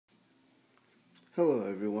Hello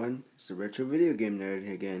everyone, it's the Retro Video Game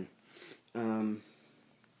Nerd again. I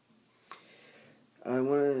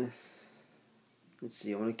want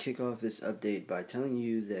to kick off this update by telling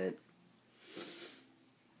you that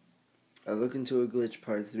A Look Into a Glitch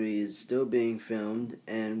Part 3 is still being filmed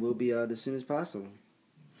and will be out as soon as possible.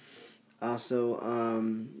 Also,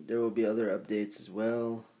 there will be other updates as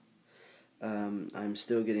well. I'm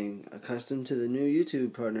still getting accustomed to the new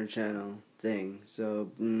YouTube partner channel thing,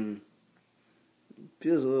 so,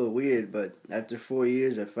 feels a little weird, but after 4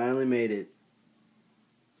 years, I finally made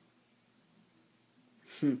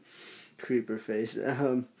it. Creeper face.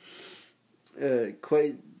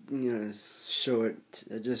 Quite, short.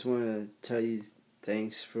 I just want to tell you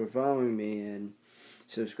thanks for following me and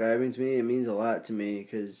subscribing to me. It means a lot to me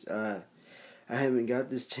because I haven't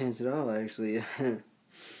got this chance at all, actually.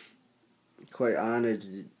 Quite honored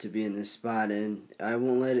to be in this spot, and I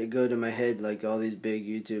won't let it go to my head like all these big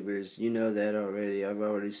YouTubers. You know that already. I've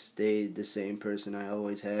already stayed the same person I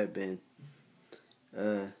always have been.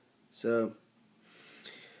 So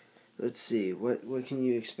let's see. What can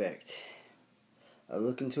you expect? A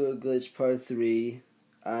Look Into a Glitch Part 3.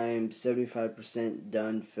 I'm 75%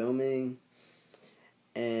 done filming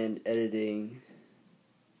and editing.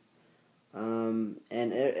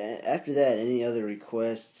 And after that, any other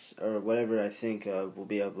requests or whatever I think of will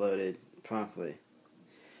be uploaded promptly.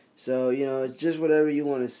 So, it's just whatever you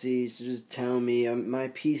want to see, so just tell me. My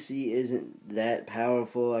PC isn't that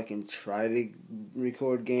powerful. I can try to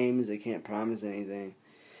record games. I can't promise anything.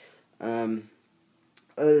 Other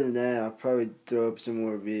than that, I'll probably throw up some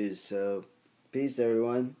more reviews. So, peace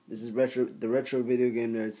everyone. This is the Retro Video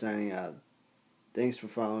Game Nerd signing out. Thanks for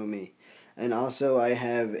following me. And also, I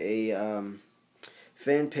have a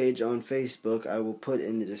fan page on Facebook I will put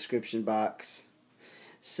in the description box.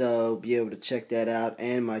 So, be able to check that out.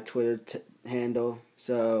 And my Twitter handle.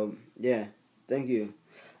 So, yeah. Thank you.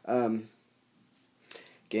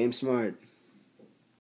 Game smart.